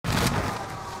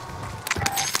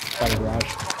by the garage.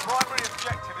 Primary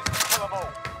objective is to kill them all.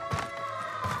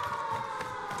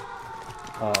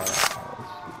 Let's see.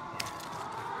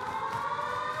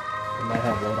 We might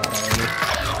have loadout already.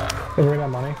 Did we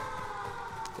have money?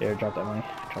 Yeah, drop that money.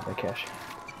 Drop that cash.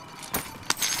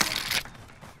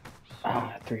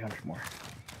 Oh, 300 more.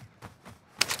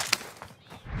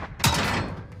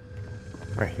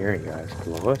 Right here, you guys.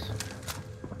 Below us?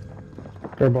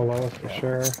 They're below us for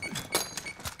sure.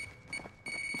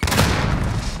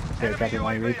 Here, drop your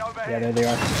money, Reed. Yeah, there they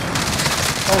are.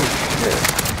 Oh, shit.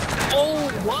 Oh,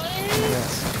 what?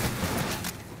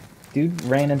 Dude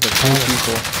ran into two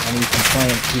people and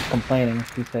he's complaining.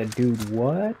 He said, dude,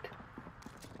 what?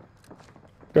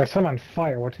 There's some on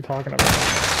fire. What's he talking about?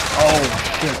 Oh,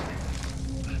 shit.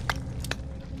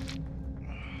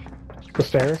 The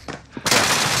stairs?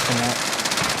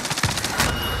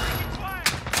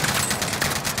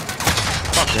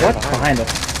 What? Behind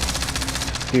us.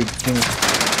 Dude, Jimmy.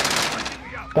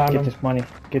 Down Get him. this money.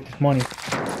 Get this money.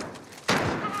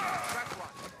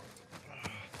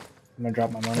 I'm gonna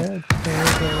drop my money.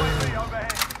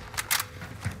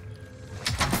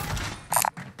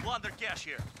 Plunder cash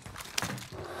here.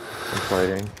 I'm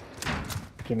waiting.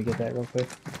 Jimmy, get that real quick.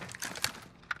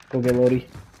 Go get Lodi.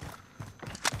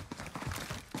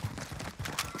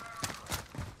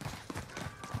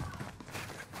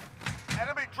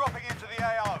 Enemy dropping into the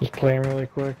AO. Just playing really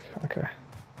quick. Okay.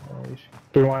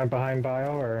 Do we want it behind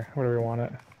bio or where do we want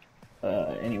it?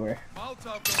 Anywhere.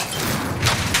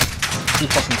 He's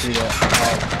fucking through that. Oh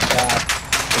my god.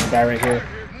 There's a guy right here.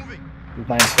 He's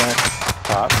by himself.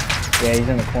 Top. Yeah, he's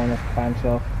in the corner by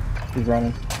himself. He's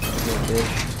running. Little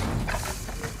bitch.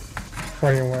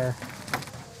 Running where?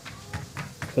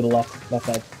 To the left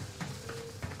side.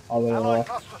 All the way to the Allied left.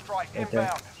 cluster strike Right there.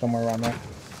 inbound. Somewhere around there.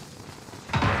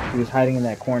 He was hiding in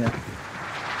that corner.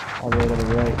 All the way to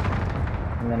the right.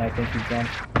 And then I think he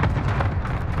jumped.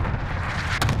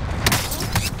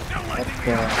 That's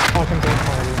Fucking big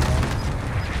party,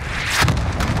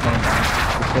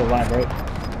 he's still alive, right? man.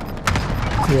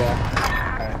 Yeah.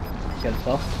 Alright. You got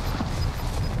himself?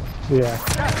 Yeah.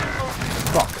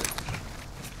 Fuck.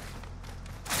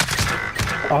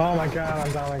 Oh my god,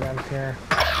 I'm down again here.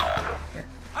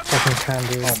 Fucking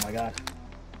 10, dude. Oh my god.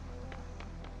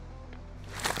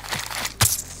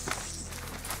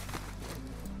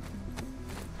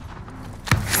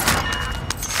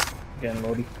 Getting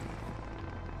Lodi.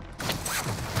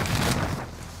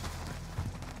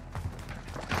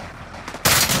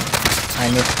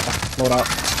 I missed. Load out.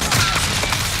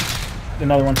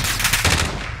 Another one.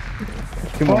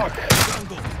 Two more.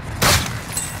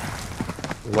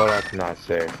 Loadout's not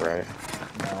safe, right?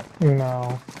 No.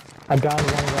 No. I downed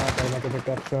one guy, but I'm not gonna pick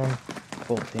up soon.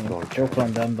 Full team. Joke's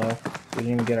on them though. We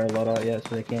didn't even get our loadout yet,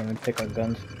 so they can't even pick our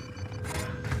guns.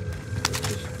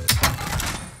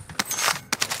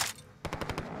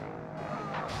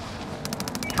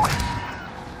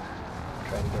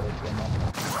 Try to get it to them up.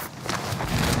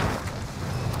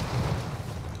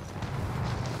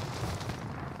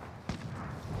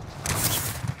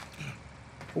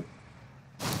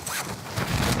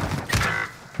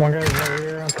 One guy's over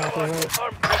here on top of it.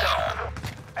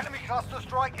 Enemy cluster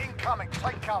strike incoming.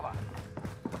 Take cover.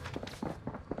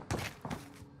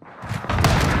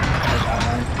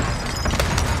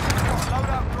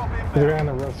 Loadout drop There's a inbound. guy on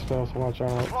the roof still, so watch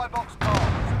out. Supply box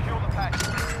marked. Secure the package.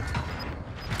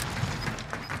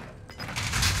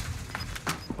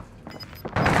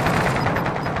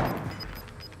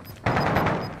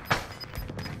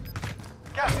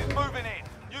 Gas is moving in.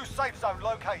 New safe zone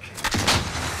location.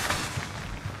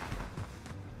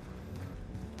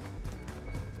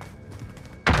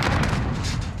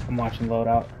 I'm watching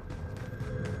loadout.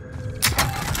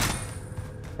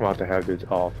 I'm about to have dudes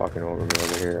all fucking over me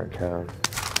over here in town.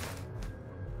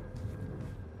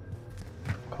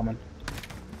 Coming.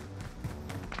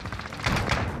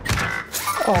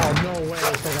 Oh, no way.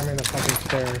 It's like I'm in the fucking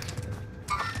stairs.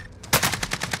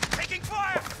 Taking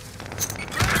fire!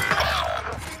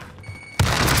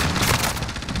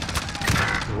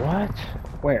 What?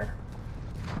 Where?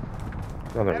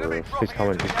 On the roof. He's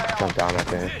coming to jump down, I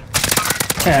think.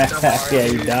 Yeah,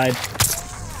 you died.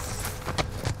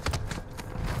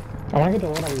 I want to get the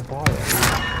one that we bought it.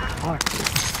 Fuck.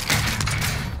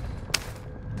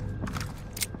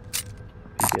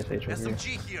 PTSH over here. SMG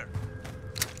here.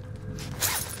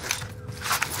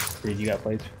 Reed, you got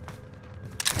plates?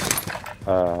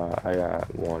 I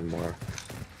got one more.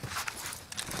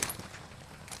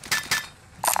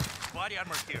 Body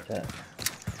armor here. Yeah.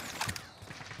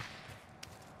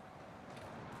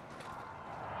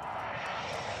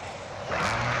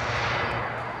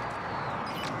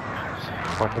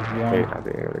 Fucking hate not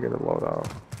being able to get a loadout.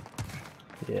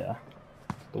 Yeah.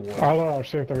 The war. I'll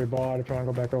see if they rebought if you want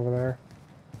to go back over there.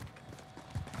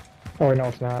 Oh, wait, no,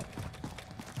 it's not.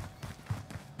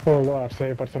 Oh, well,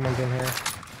 safe, but someone's in here.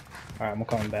 Alright, I'm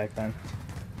coming back then.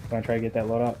 Wanna try to get that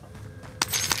load up?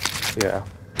 Yeah.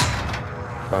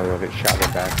 Probably will get shot in the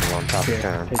back from on top Here, of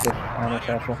town. take this armor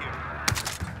satchel.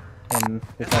 And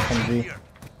this SMG.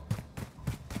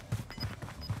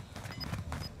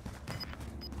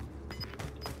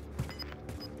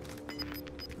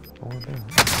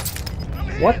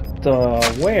 What the?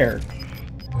 Where?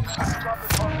 Drop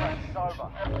the contract. It's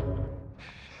over.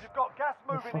 You've got gas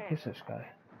Who the moving fuck in. is this guy?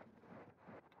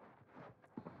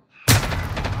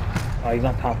 Oh, he's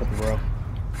on top of the roof.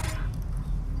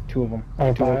 Two of them.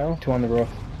 Oh, Two, bio? two on the roof.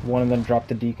 One of them dropped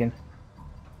the deacon.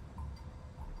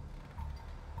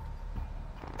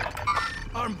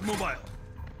 Armed mobile.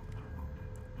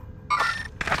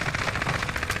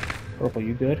 Purple,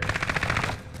 you good?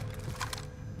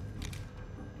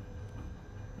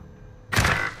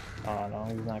 Oh no,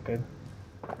 he's not good.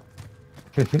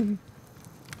 It's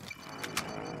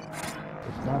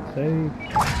not safe.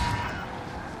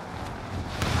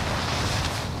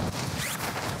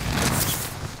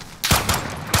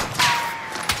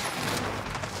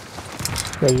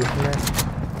 Yeah, you from there?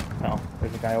 No,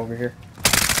 there's a guy over here.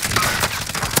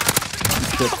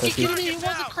 Eat shit, pussy. He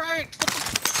wasn't cracked.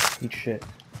 Eat shit.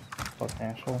 Fucking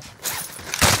asshole.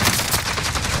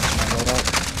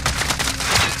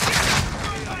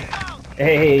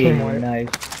 Hey, Team white. nice.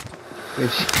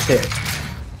 Good shit.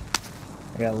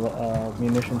 I got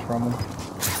munitions from him.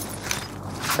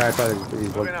 I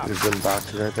thought he's in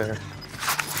boxes right there.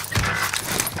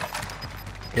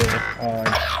 Here,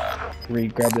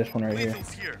 Reed, grab this one right here.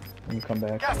 Weapons here. When you come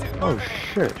back. Gas is Oh moving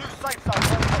shit. in. New safe zone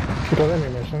located. People have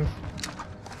ammunitions.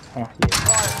 Oh, yeah.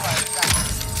 Fire station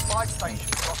active. 5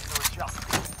 stations lost to adjust.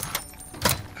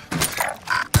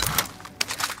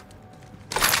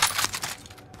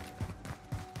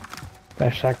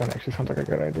 That shotgun actually sounds like a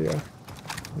good idea.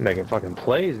 Making fucking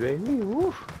plays, baby.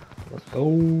 Woof. Let's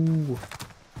go.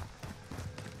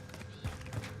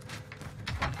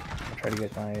 I'll try to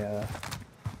get my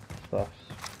stuff.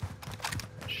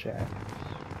 Shack.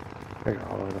 They're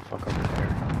all over the fuck over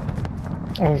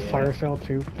there. Oh, Yeah. fire sale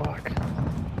too. Fuck.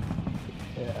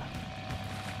 Yeah.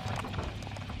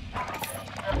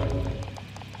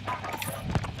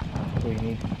 What do you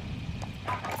need?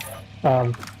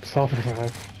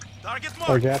 Self-revive. Target Or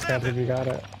marked. gas mask if Seven. you got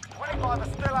it. 25 are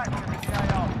still active in the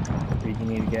AR. Reed, you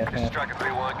need a gas mask? Striker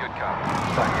 3-1, good copy.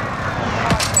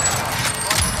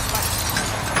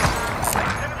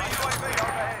 Enemy UAV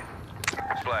overhead.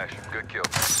 Splash, good kill.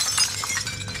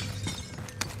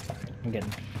 I'm getting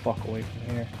the fuck away from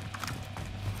here.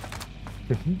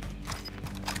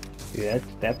 Dude,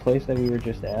 that place that we were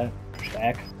just at,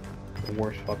 Shack, the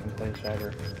worst fucking place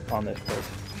ever on this place.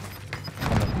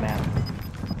 On this map.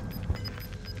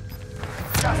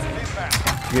 Gas is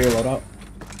inbound. Gear load up.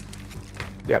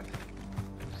 Yep.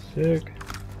 Sick.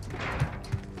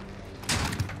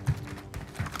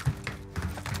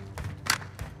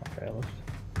 Okay, let's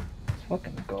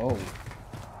fucking go.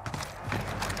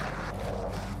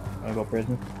 Wanna go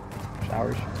prison?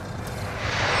 Showers? 5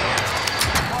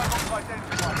 ops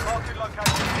identified. Target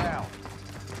location now.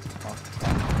 Oh,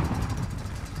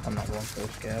 I'm not going for a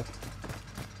scav.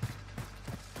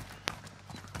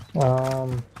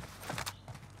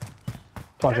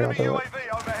 Talking Enemy about the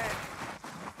UAV overhead.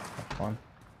 That's fun.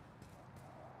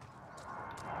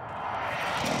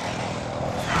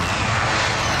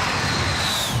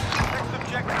 Next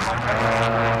objective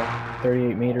located.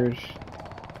 38 meters.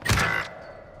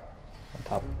 On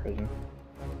top of prison.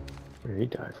 Where he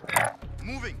died from?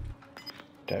 Moving.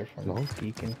 Dive from No.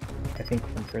 Beacon. I think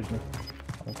from prison.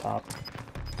 On top.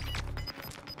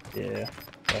 Yeah.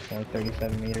 Definitely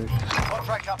 37 meters.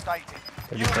 Contract updated.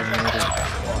 37 meters.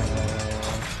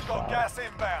 Got Wow. gas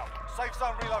inbound. Safe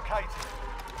zone relocated.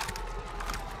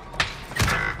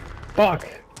 Fuck!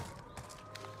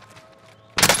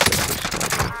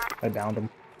 I downed him.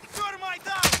 Thermite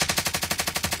down.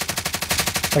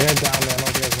 I got down there. I don't know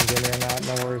if you guys can get me or not.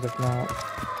 No worries if not.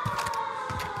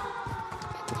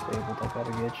 It's disabled. I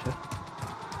gotta get you.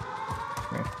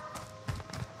 Come here.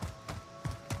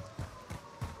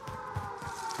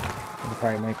 We'll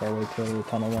probably make our way to the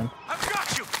tunnel then. I've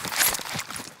got you.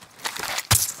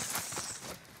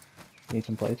 Need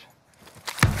some plates.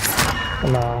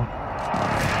 No.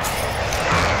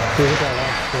 Dude, look at that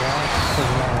last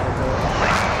doesn't know how to do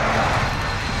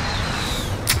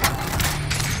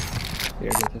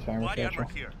it. Here, get this armor Body satchel.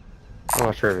 armor here. I'm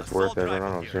not sure if it's worth it. I don't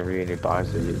know if there's gonna be any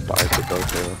buys to go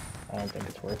to. I don't think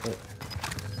it's worth it.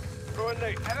 Through a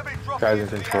lead. Enemy dropping Guys in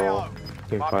into the control. AO.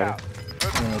 Team Mark fighting. out.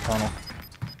 In the tunnel.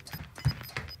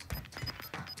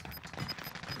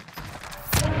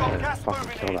 Gas Fucking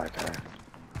moving kill in. that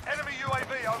guy. Enemy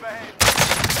UAV overhead.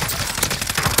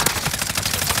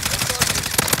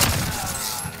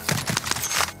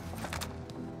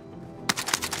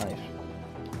 Nice.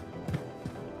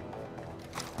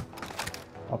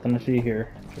 Nothing to see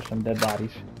here. Just some dead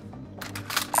bodies.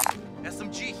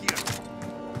 SMG here.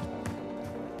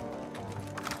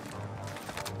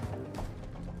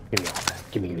 Give me all that.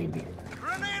 Give me.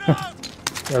 Grenade out!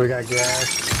 Yeah, we got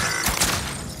gas.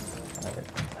 Alright.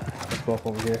 Let's go up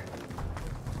over here.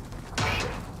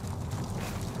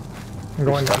 I'm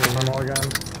going down the tunnel again.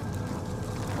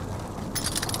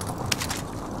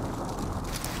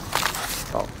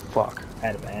 Oh, fuck. I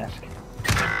had a mask.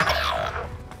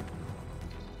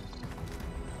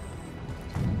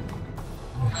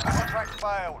 Contract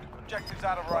failed. Objectives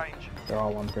out of range. They're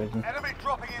all one prison. Enemy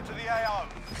dropping into the AO.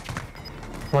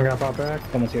 Someone got bought back.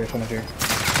 Someone's here, someone's here.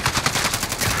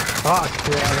 Oh,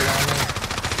 yeah, they got me.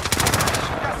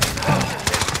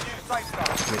 New safe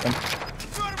zone. Get them.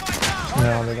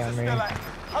 No, they got me. Still active.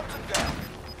 Hunt them down.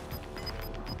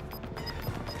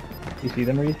 You see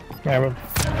them, Reed? Yeah, but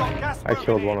We've got gas I moving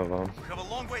killed in. one of them. We have a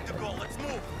long way to go. Let's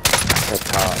move. That's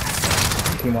hot.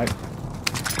 Team wipe.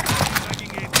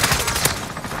 Tagging in.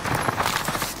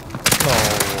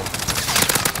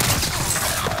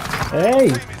 Hey!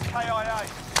 Team is KIA.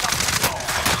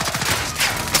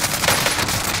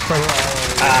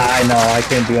 I know, I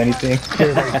couldn't do anything.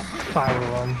 there's like 5 of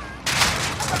them.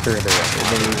 I figured they were.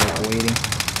 They were waiting.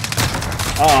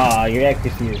 Ah, your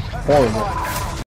accuracy is horrible.